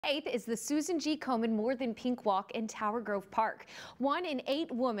8th is the Susan G. Komen More Than Pink Walk in Tower Grove Park. 1 in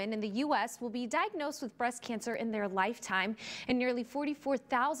 8 women in the U.S. will be diagnosed with breast cancer in their lifetime, and nearly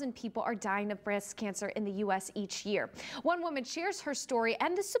 44,000 people are dying of breast cancer in the U.S. each year. One woman shares her story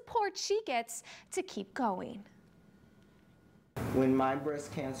and the support she gets to keep going. When my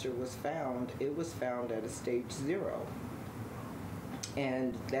breast cancer was found, it was found at a stage 0.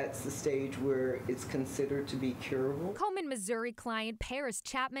 And that's the stage where it's considered to be curable. Komen, Missouri client Paris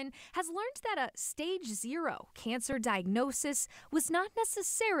Chapman has learned that a stage 0 cancer diagnosis was not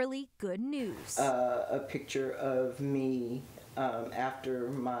necessarily good news. A picture of me after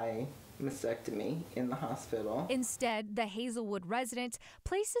my mastectomy in the hospital. Instead, the Hazelwood resident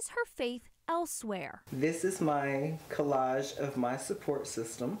places her faith elsewhere. This is my collage of my support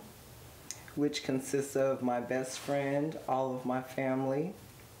system, which consists of my best friend, all of my family,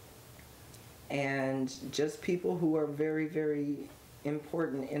 and just people who are very, very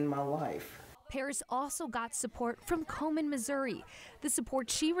important in my life. Paris also got support from Komen, Missouri. The support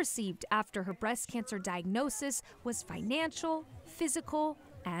she received after her breast cancer diagnosis was financial, physical,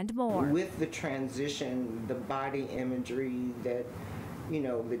 and more. With the transition, the body imagery that,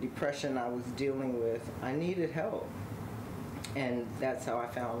 the depression I was dealing with, I needed help. And that's how I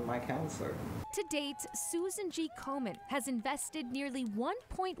found my counselor. To date, Susan G. Komen has invested nearly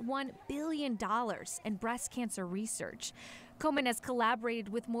 $1.1 billion in breast cancer research. Komen has collaborated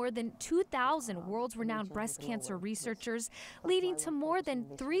with more than 2,000 world-renowned breast cancer researchers, leading to more than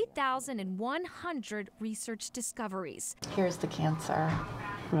 3,100 research discoveries. Here's the cancer.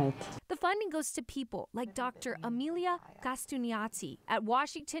 Right. The funding goes to people like Dr. Amelia Castugnati at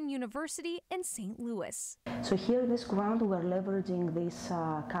Washington University in St. Louis. So here in this ground, we're leveraging this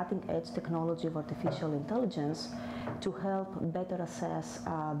cutting-edge technology of artificial intelligence to help better assess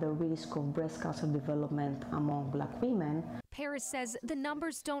the risk of breast cancer development among Black women. Paris says the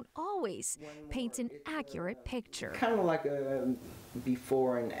numbers don't always paint an accurate picture. Kind of like a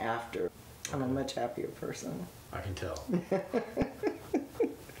before and after. I'm a much happier person. I can tell.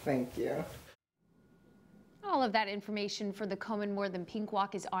 Thank you. All of that information for the Komen More Than Pink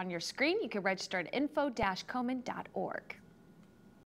Walk is on your screen. You can register at info-komen.org.